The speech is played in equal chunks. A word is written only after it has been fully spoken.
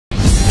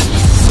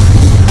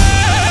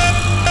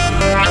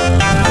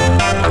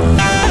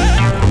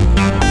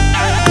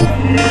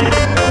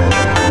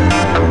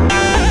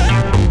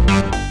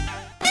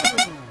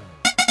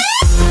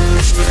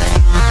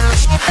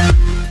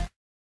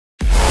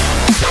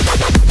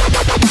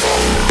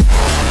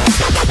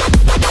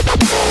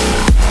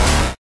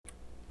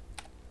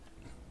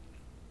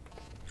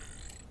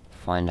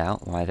find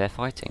out why they're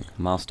fighting.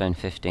 Milestone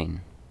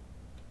 15.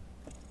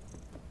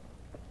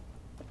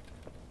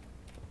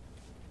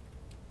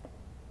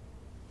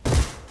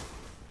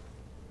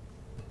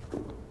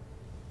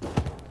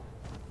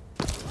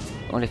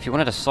 Well, if you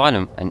wanted a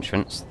silent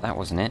entrance, that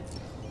wasn't it.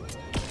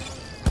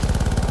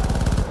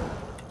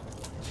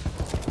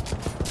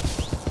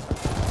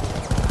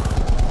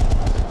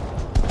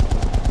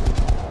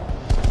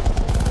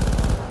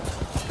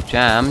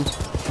 Jammed.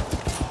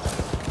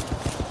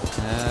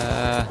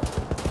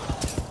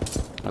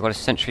 I've got a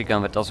sentry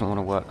gun that doesn't want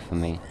to work for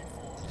me.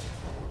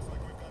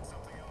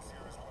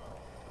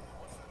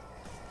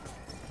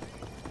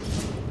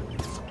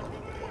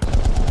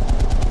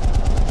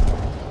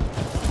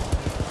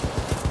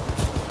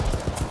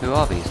 Who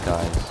are these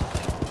guys?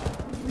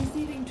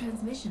 Receiving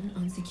transmission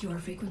on secure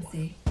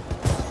frequency.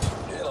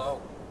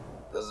 Hello,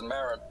 this is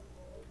Marin.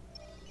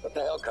 What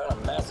the hell kind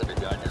of massive you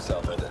got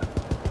yourself into?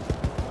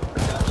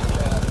 Got you,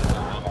 Cat.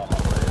 I'm on my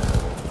way.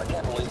 I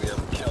can't believe you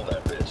haven't killed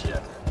that bitch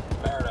yet.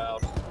 Marin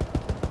out.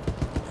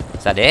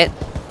 Is that it?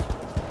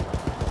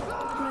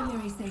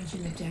 Primary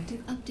sanction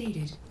objective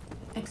updated.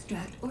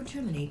 Extract or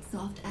terminate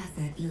soft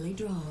asset Lily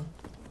Draw.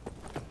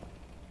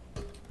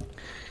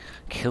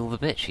 Kill the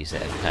bitch, he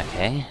said.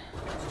 Okay.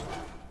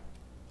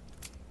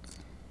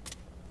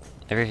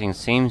 Everything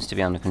seems to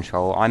be under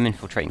control. I'm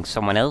infiltrating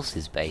someone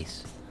else's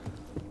base.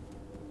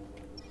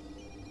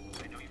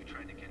 I know you've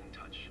tried to get in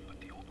touch, but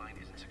the old line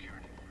isn't secure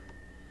anymore.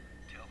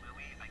 Tell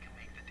Lily I can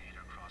make the data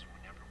across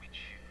whenever we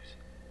choose,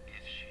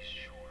 if she's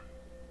sure.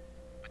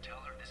 But tell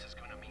her this is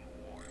gonna mean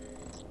war.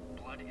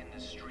 Blood in the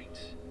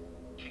streets.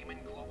 Cayman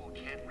Global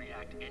can't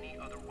react any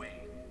other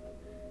way.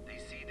 They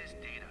see this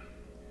data.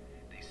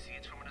 They see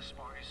it's from an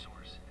Aspari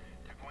source.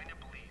 They're going to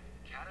believe,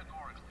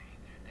 categorically,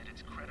 that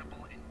it's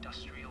credible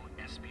industrial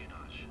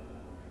espionage.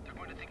 They're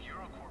going to think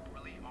Eurocorp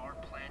really are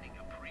planning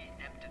a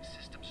preemptive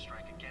system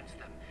strike against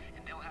them,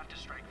 and they'll have to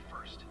strike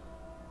first.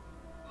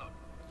 Look,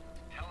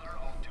 tell her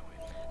I'll do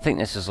it. I think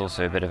this is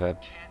also a bit of a... I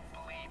can't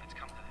believe it's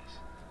come to this.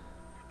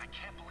 I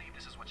can't believe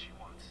this is what she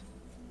wants.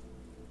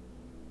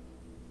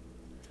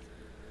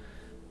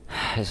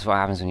 This is what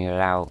happens when you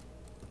allow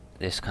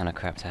this kind of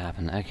crap to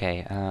happen.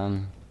 Okay,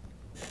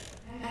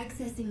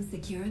 Accessing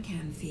secure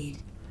cam feed.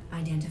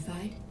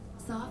 Identified.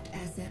 Soft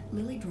asset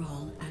Lily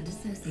Drawl and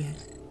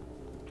associate.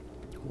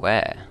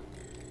 where?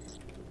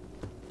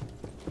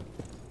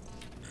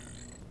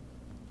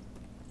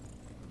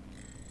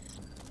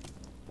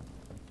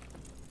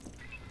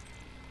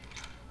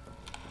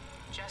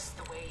 Just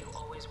the way you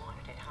always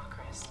wanted it, huh,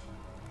 Kris?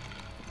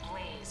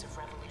 Blaze of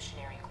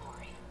revolutionary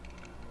glory.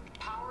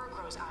 Power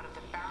grows out of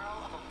the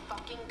barrel of a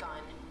fucking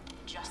gun,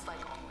 just like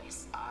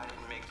always. I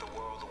didn't make the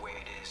world the way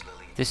it is,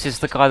 Lily. This is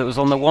the guy that was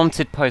on the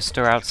wanted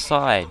poster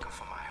outside. Looking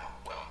for my help.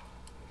 Well,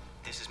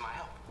 this is my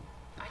help.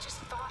 I just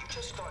thought... You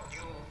just thought you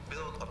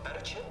build a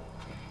better chip,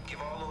 give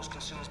all those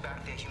consumers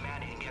back their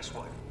humanity, and guess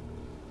what?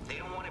 They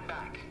don't want it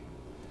back.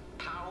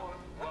 Power,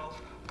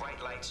 wealth,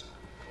 bright lights,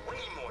 way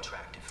more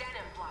attractive.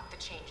 Denim blocked the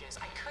changes.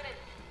 I couldn't...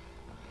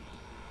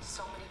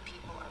 So many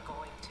people are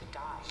going to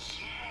die.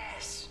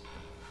 Yes!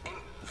 And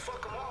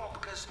fuck them all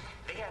because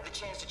they had the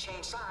chance to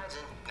change sides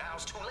and now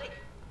it's too late.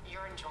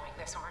 You're enjoying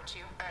this, aren't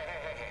you?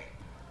 Hey.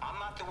 I'm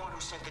not the one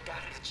who sent the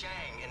data to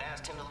Chang and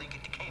asked him to leak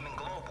it to Cayman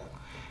Global.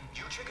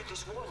 You triggered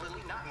this war,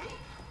 Lily, not me.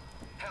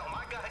 Hell,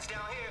 my guys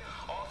down here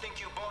all think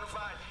you're a bona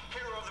fide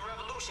hero of the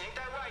revolution. Ain't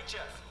that right,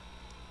 Jeff?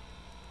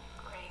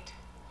 Great.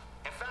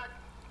 In fact,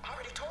 I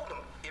already told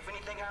him if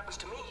anything happens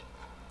to me,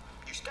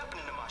 you're stepping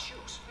into my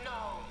shoes.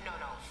 No.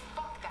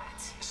 Fuck that.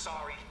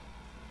 Sorry.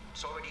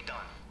 It's already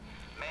done.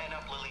 Man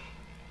up, Lily.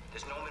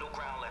 There's no middle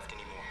ground left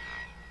anymore.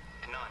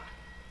 None.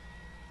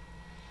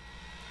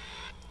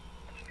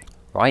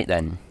 Right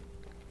then.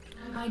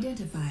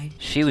 Identified.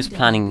 She was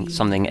planning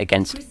something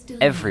against Crystal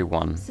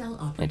everyone, cell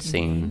it operative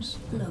seems.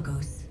 name,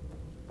 Logos.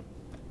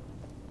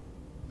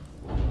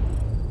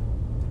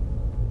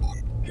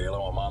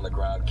 Kilo, I'm on the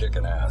ground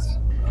kicking ass.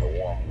 Got a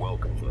warm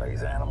welcome from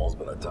these animals,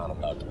 but I taught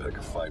them not to pick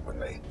a fight with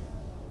me.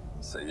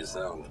 See you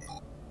soon.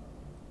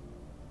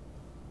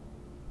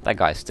 That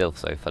guy's still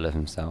so full of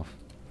himself.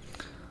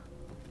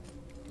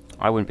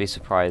 I wouldn't be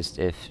surprised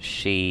if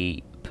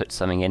she put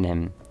something in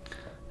him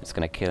that's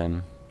gonna kill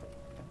him.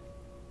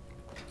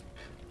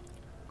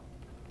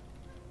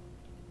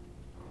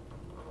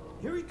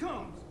 Here he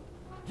comes!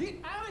 Get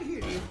out of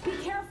here! Be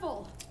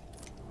careful!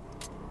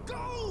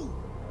 Go!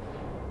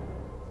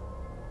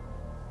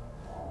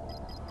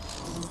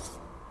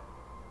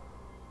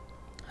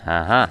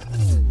 Haha.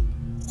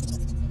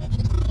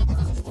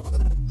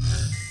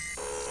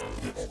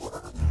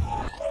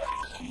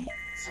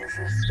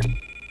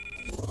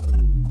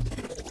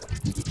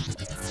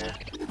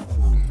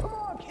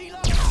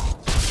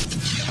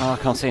 Oh, I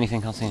can't see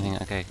anything,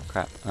 Okay,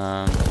 crap.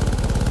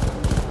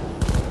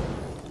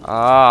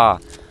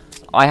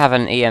 I have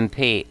an EMP.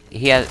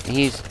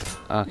 He's...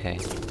 Okay.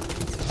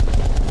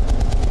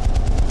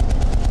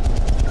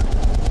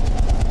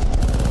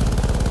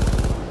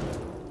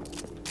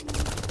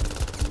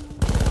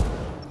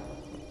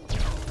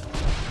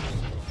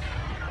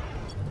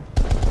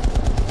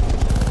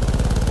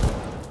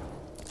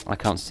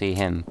 can't see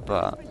him,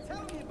 but...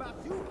 Tell me about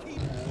you,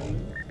 Kilo.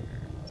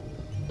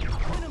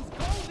 Venom's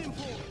golden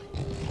boy.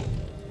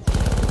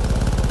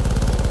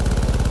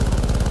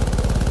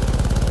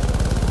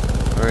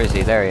 Where is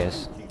he? There he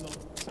is.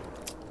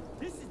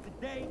 This is the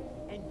day,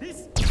 and this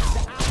is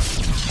the hour.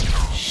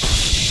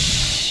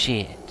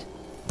 Shit.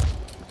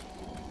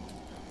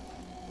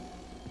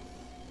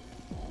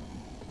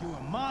 You're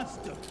a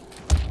monster.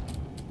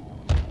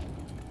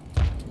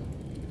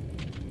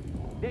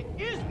 There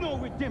is no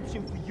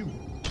redemption for you.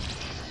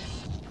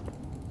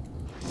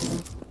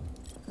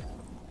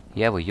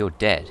 Yeah, well, you're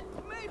dead.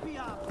 Maybe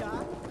I'll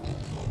die.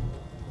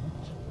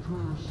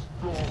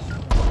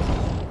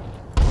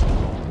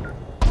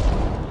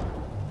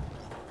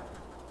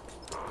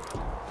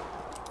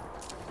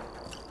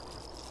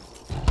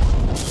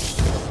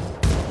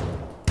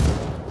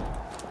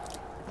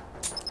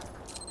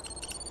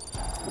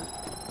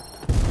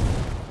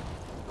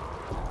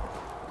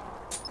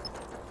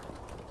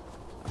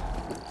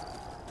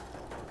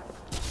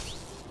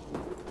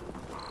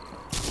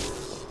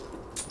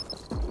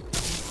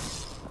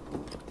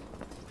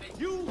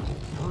 You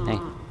Hey.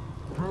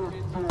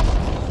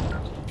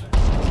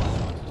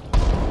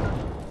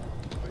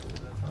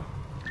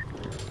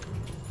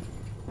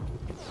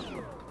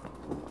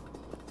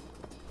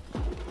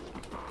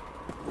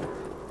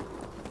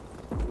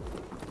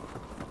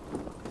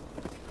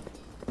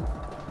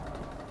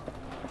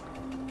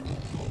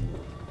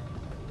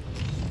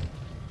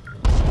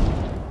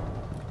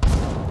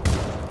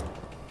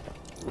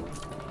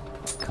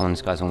 Come on,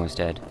 this guy's almost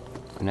dead.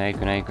 Grenade,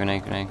 grenade,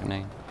 grenade, grenade,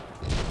 grenade.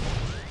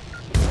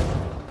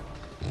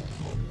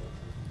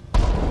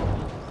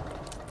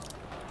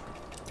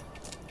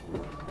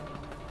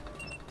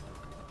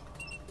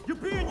 You're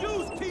being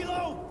used,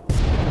 Kilo!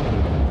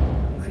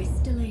 Kris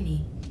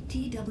Delaney,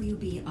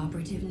 TWB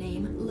operative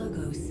name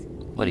Logos.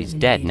 Well, he's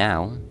dead Eliminated.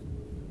 now.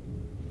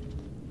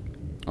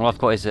 All I've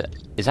got is a...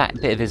 Is that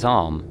a bit of his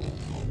arm?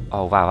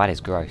 Oh, wow, that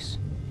is gross.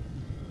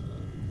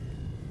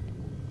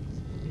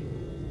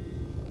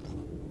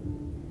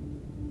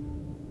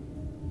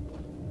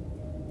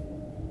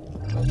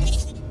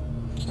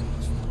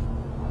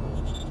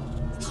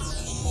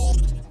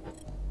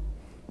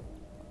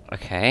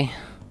 Okay.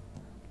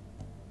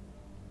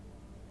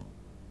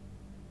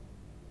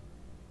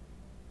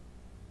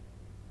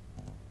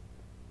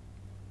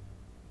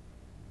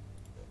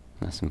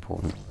 That's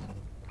important.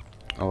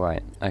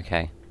 Alright,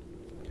 okay.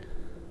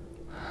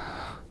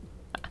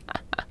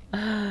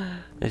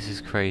 This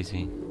is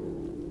crazy.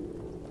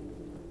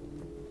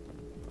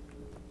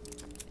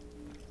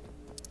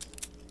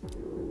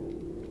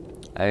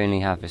 I only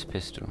have this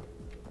pistol.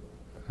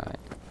 Right.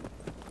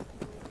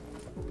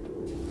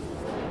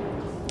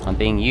 I'm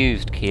being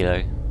used,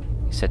 Kilo,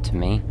 he said to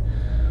me.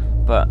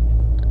 But...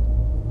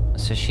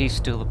 So she's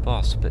still the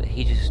boss, but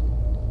he just...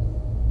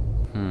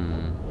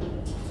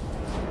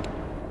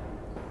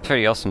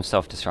 Pretty awesome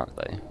self-destruct,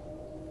 though.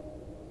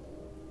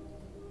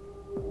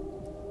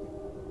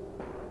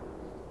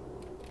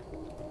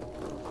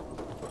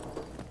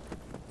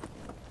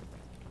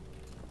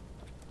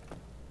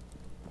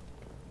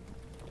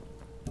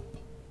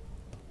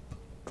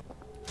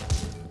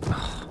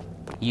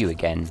 You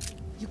again.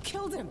 You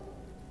killed him!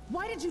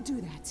 Why did you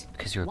do that?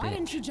 Because you're a Why bitch.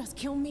 didn't you just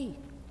kill me?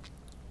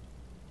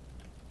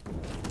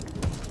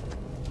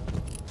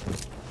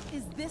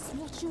 Is this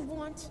what you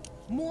want?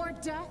 More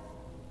death?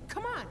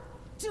 Come on,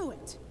 do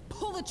it!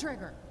 Pull the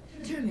trigger!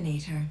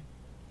 Terminator.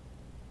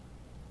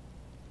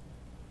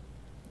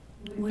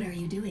 What are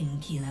you doing,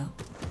 Kilo?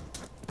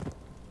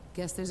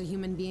 Guess there's a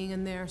human being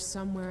in there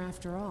somewhere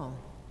after all.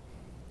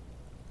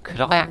 Could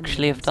I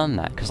actually have done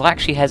that? Because I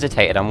actually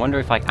hesitated. I wonder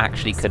if I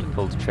actually could have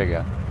pulled the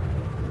trigger.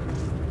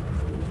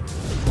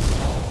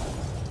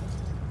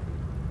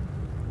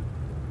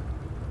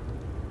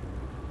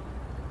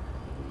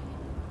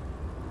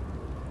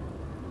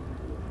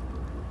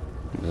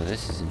 Well,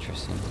 this is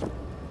interesting.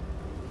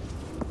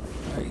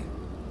 Hey,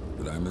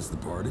 did I miss the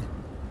party?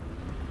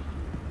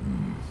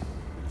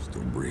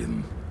 Still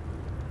breathing.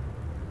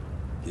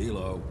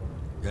 Kilo.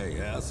 Hey,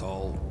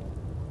 asshole.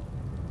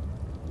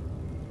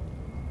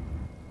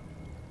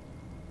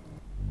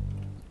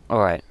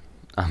 Alright.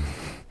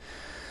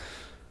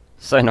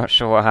 So not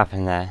sure what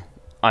happened there.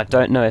 I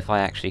don't know if I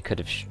actually could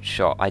have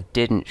shot. I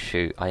didn't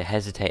shoot. I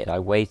hesitated. I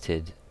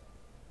waited.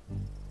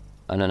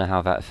 I don't know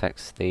how that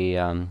affects the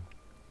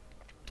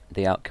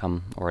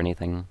outcome or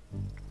anything.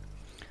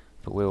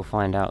 But we'll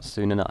find out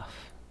soon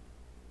enough.